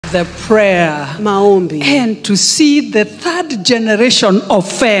the prayer, maombi, and to see the third generation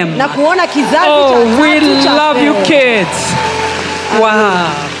of fame. na kuona kizazi Oh, we cha love you fame. kids.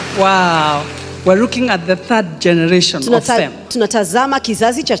 Wow. We're looking at the third generation of fame. Tunatazama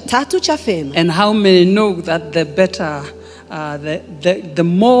kizazi cha tatu cha fame. And how many know that the better, the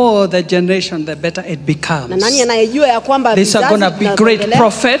more the generation, the better it becomes. Na nani anayejua ya kwamba These are going to be great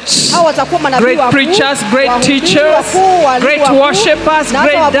prophets, great preachers, great teachers, great worshippers,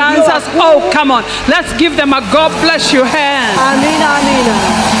 great dancers. Oh, come on. Let's give them a God bless you hand. Amina, amina.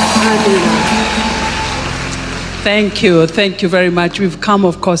 Amina. Thank you very much. We've come,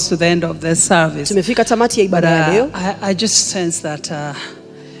 of course, to the end of the service. Tumefika tamati ya ibada ya leo. I just sense that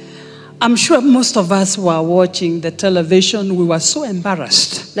I'm sure most of us who are watching the television, we were so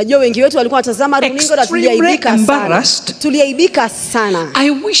embarrassed. Najua wengi wetu walikuwa watazama runinga na tuliaibika sana.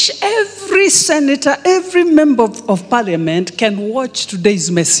 I wish every senator, every member of parliament can watch today's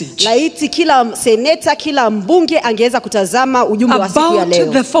message. Laiti kila seneta, kila mbunge angeweza kutazama ujumbe wa siku ya leo.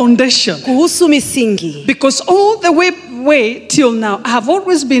 About the foundation. Kuhusu misingi. Because all the way till now, I have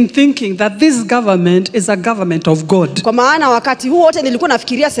always been thinking that this government is a government of God. Kwa maana wakati huu wote nilikuwa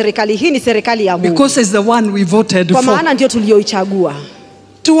nafikiria serikali hii ni serikali ya Mungu. Because it's the one we voted for. Kwa maana ndio tulioichagua.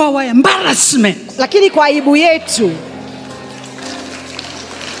 To our embarrassment. Lakini kwa aibu yetu.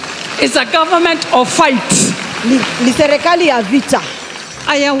 It's a government of fight. Ni serikali ya vita.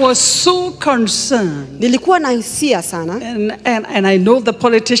 I was so concerned. Nilikuwa na hisia sana. And I know the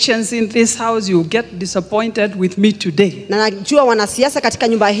politicians in this house, you get disappointed with me today. Na najua wanasiasa katika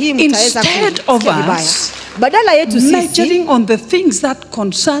nyumba hii mtaweza kusikia vibaya. Badala yetu sisi measuring on the things that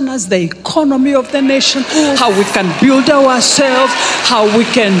concern us, the economy of the nation, how we can build ourselves, how we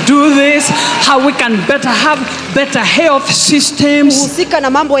can do this, how we can have better health systems. Kuhusika na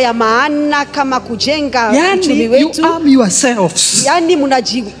mambo ya maana kama kujenga uchumi wetu. You arm yourselves. Yani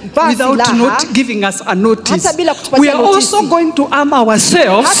mnajivaa without not giving us a notice. Hata bila kutupatia we are notice. Also going to arm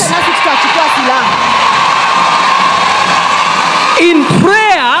ourselves. Hata nasi tutachukua silaha. In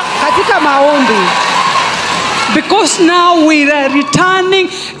prayer. Katika maombi. Because now we are returning.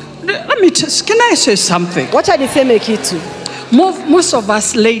 Can I say something? Wacha niseme kitu. Most of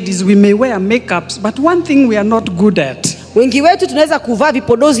us ladies, we may wear makeups, but one thing we are not good at. Wengi wetu tunaweza kuvaa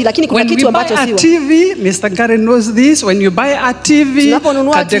vipodozi lakini kuna kitu ambacho siwa. When we buy a TV, Mr. Gary knows this, when you buy a TV,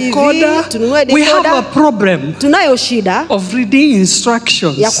 a decoder, we have a problem. Tunayo shida of reading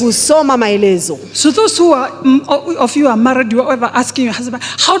instructions. Ya kusoma maelezo. So those of you are married, you are ever asking your husband,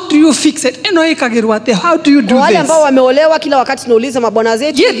 how do you fix it? How do you do wale this? ambao wameolewa kila wakati tunauliza mabwana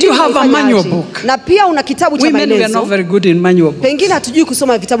zetu. Yet you have a manual book. Na pia una kitabu cha maelezo. Women, we are not very good in manual books. Pengine hatujui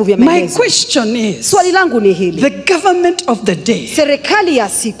kusoma vitabu vya maelezo. My question is, swali langu ni hili. The government of the day. Serikali ya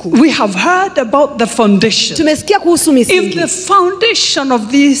siku. We have heard about the foundation. Tumesikia kuhusu misingi. If the foundation of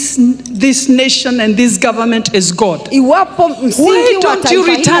this nation and this government is God, iwapo msingi why don't you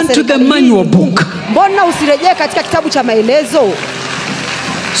return to the manual book? Mbona usirejee katika kitabu cha maelezo?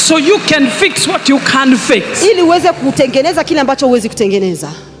 So you can fix what you can't fix. Ili uweze kutengeneza kile ambacho huwezi kutengeneza.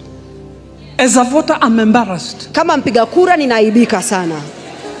 As a voter, I'm embarrassed. Kama mpiga kura ninaaibika sana.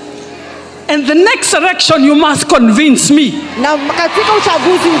 And the next election you must convince me. Na katika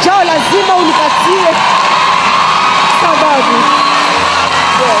uchaguzi ujao lazima unipatie sababu.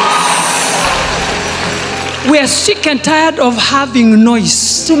 Yes. We are sick and tired of having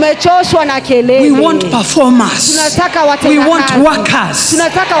noise. Tumechoshwa na kelele. We want performers. Tunataka watenda kazi. We want kazi. workers.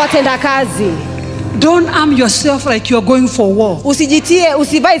 Tunataka watenda kazi. Don't arm yourself like you are going for war.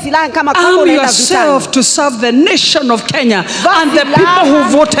 Usivae silaha kama unaenda vitani. Arm yourself to serve the nation of Kenya and the people who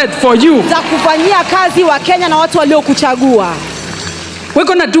voted for you. Za kufanyia kazi wa Kenya na watu waliokuchagua. We're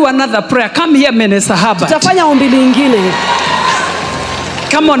going to do another prayer. Come here, Minister Herbert. Tutafanya ombi lingine.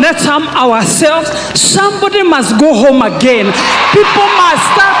 Come on, let's arm ourselves. Somebody must go home again. People must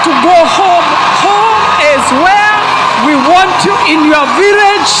start to go home. Home is where we want you, in your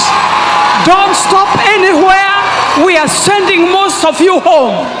village. Don't stop anywhere. We are sending most of you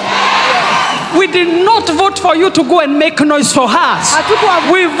home. We did not vote for you to go and make noise for us.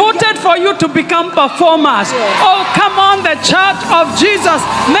 We voted for you to become performers. Oh, come on, the Church of Jesus.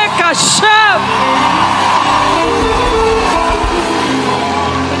 Make a shout.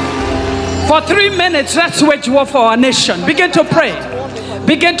 For 3 minutes, let's wage war for our nation. Begin to pray.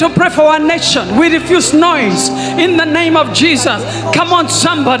 Begin to pray for our nation. We refuse noise in the name of Jesus. Come on,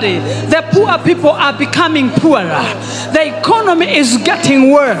 somebody. The poor people are becoming poorer. The economy is getting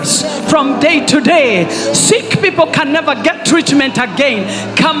worse from day to day. Sick people can never get treatment again.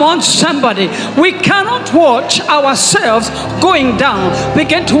 Come on, somebody. We cannot watch ourselves going down.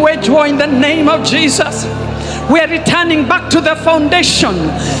 Begin to wage war in the name of Jesus. We are returning back to the foundation.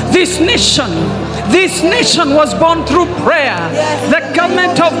 This nation was born through prayer. The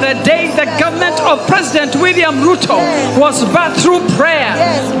government of the day, the government of President William Ruto was birthed through prayer.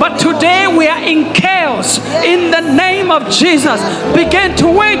 But today we are in chaos. In the name of Jesus, begin to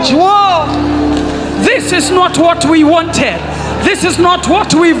wage war. This is not what we wanted. This is not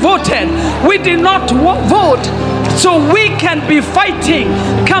what we voted. We did not vote so we can be fighting.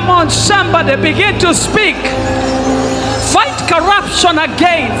 Come on, somebody, begin to speak. Fight corruption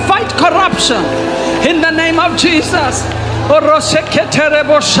again. Fight corruption in the name of Jesus.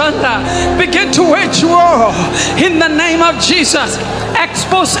 Begin to wage war in the name of Jesus.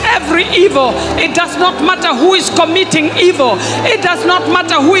 Expose every evil. It does not matter who is committing evil. It does not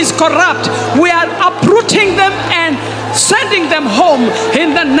matter who is corrupt. We are uprooting them and sending them home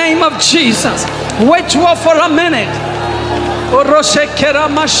in the name of Jesus. Wage war for a minute. In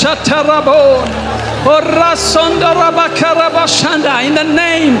the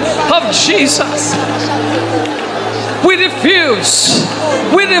name of Jesus. We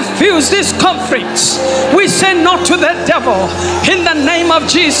refuse this conflict. We say no to the devil in the name of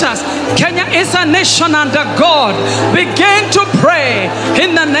Jesus. Kenya is a nation under God. Begin to pray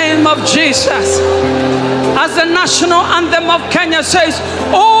in the name of Jesus. As the national anthem of Kenya says,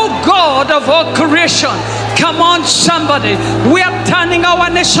 "Oh God of all creation." Come on, somebody. We are turning our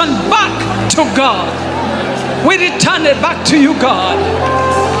nation back to God. We return it back to you, God.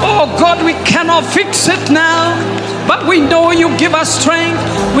 Oh God, we cannot fix it now, but we know you give us strength.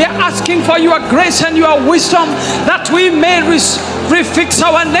 We are asking for your grace and your wisdom that we may refix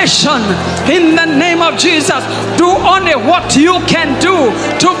our nation in the name of Jesus. Do only what you can do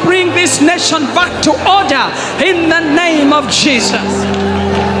to bring this nation back to order in the name of Jesus.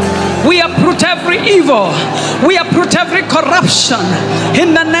 We uproot every evil. We uproot every corruption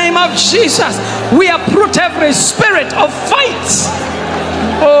in the name of Jesus. We uproot every spirit of fight.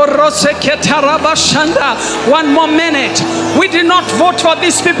 Oh, one more minute. We did not vote for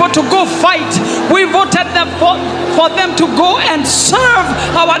these people to go fight. We voted for them to go and serve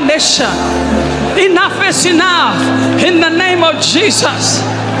our nation. Enough is enough in the name of Jesus.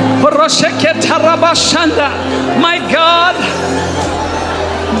 My God.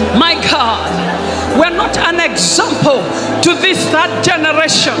 My God, we're not an example to this third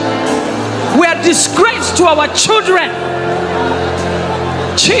generation. We are disgrace to our children.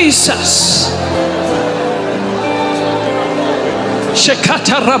 Jesus.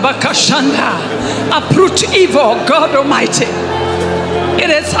 Shekata Rabakashanda. Uproot evil, God Almighty. It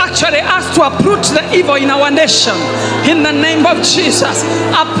is actually us to uproot the evil in our nation in the name of Jesus.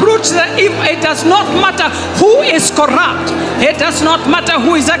 Uproot the evil. It does not matter who is corrupt. It does not matter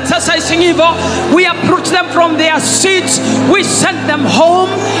who is exercising evil. We uproot them from their seats. We send them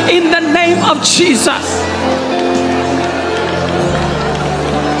home in the name of Jesus.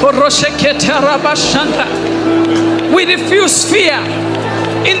 We refuse fear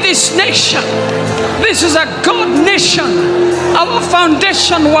in this nation. This is a God nation. Our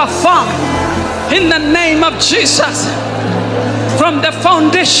foundation was firm in the name of Jesus. From the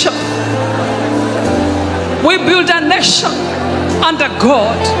foundation, we build a nation under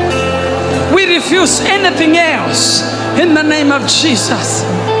God. We refuse anything else in the name of Jesus.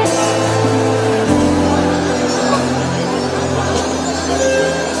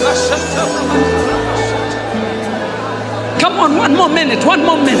 Come on, one more minute, one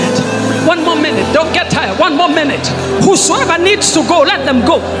more minute, one more minute. Don't get tired. One more minute. Whosoever needs to go, let them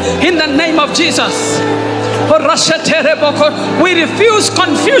go in the name of Jesus. We refuse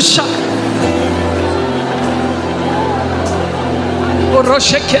confusion.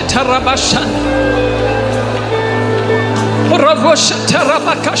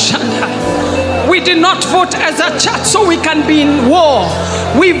 We did not vote as a church so we can be in war.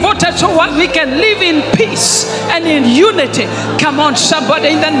 We voted so we can live in peace and in unity. Come on, somebody,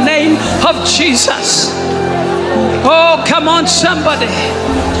 in the name of Jesus. Oh, come on, somebody.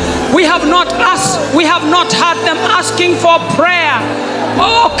 We have not asked, we have not had them asking for prayer.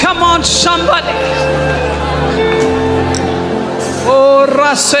 Oh, come on, somebody. Oh,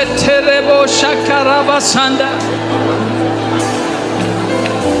 Raseterebo Shakarabasanda.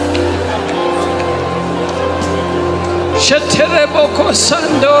 Shetereboko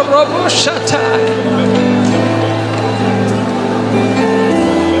Sando Robo Shatai.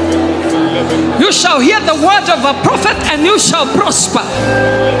 You shall hear the word of a prophet and you shall prosper.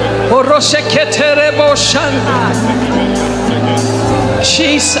 Orosheketerebo Shanda.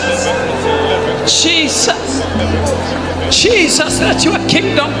 Jesus. Jesus. Jesus, let your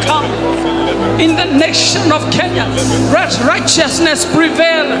kingdom come in the nation of Kenya. Let righteousness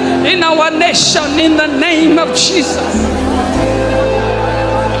prevail in our nation in the name of Jesus.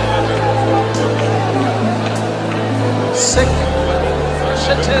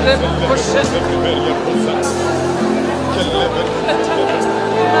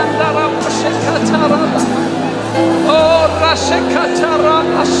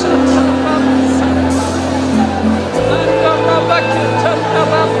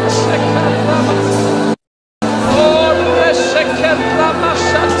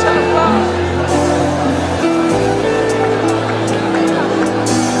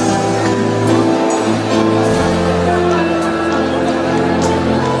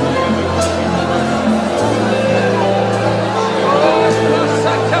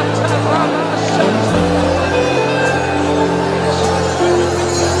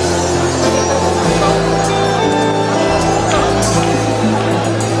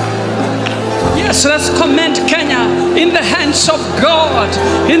 Let's commend Kenya in the hands of God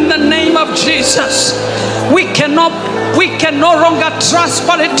in the name of Jesus. We can no longer trust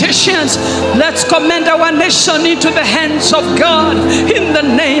politicians. Let's commend our nation into the hands of God in the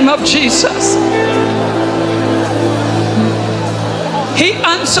name of Jesus. He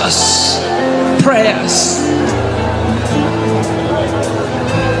answers prayers.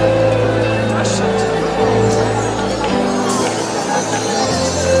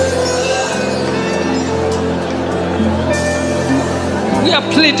 We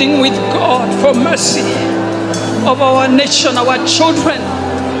are pleading with God for mercy of our nation, our children,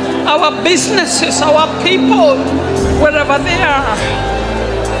 our businesses, our people, wherever they are.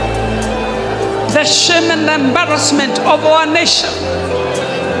 The shame and the embarrassment of our nation.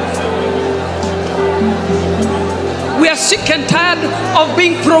 We are sick and tired of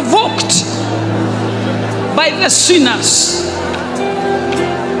being provoked by the sinners.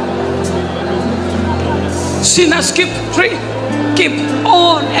 Sinners keep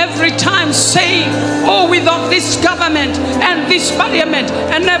on every time saying, oh, without this government and this parliament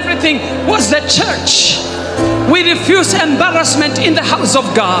and everything was the church. We refuse embarrassment in the house of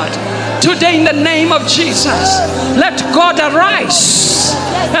God. Today in the name of Jesus, let God arise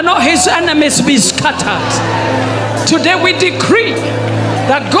and all his enemies be scattered. Today we decree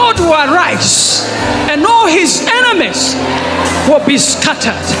that God will arise and all his enemies will be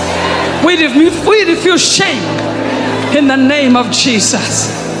scattered. We refuse shame in the name of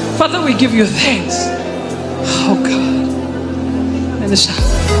Jesus. Father, we give you thanks. Oh God.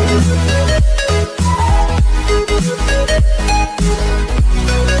 Minister.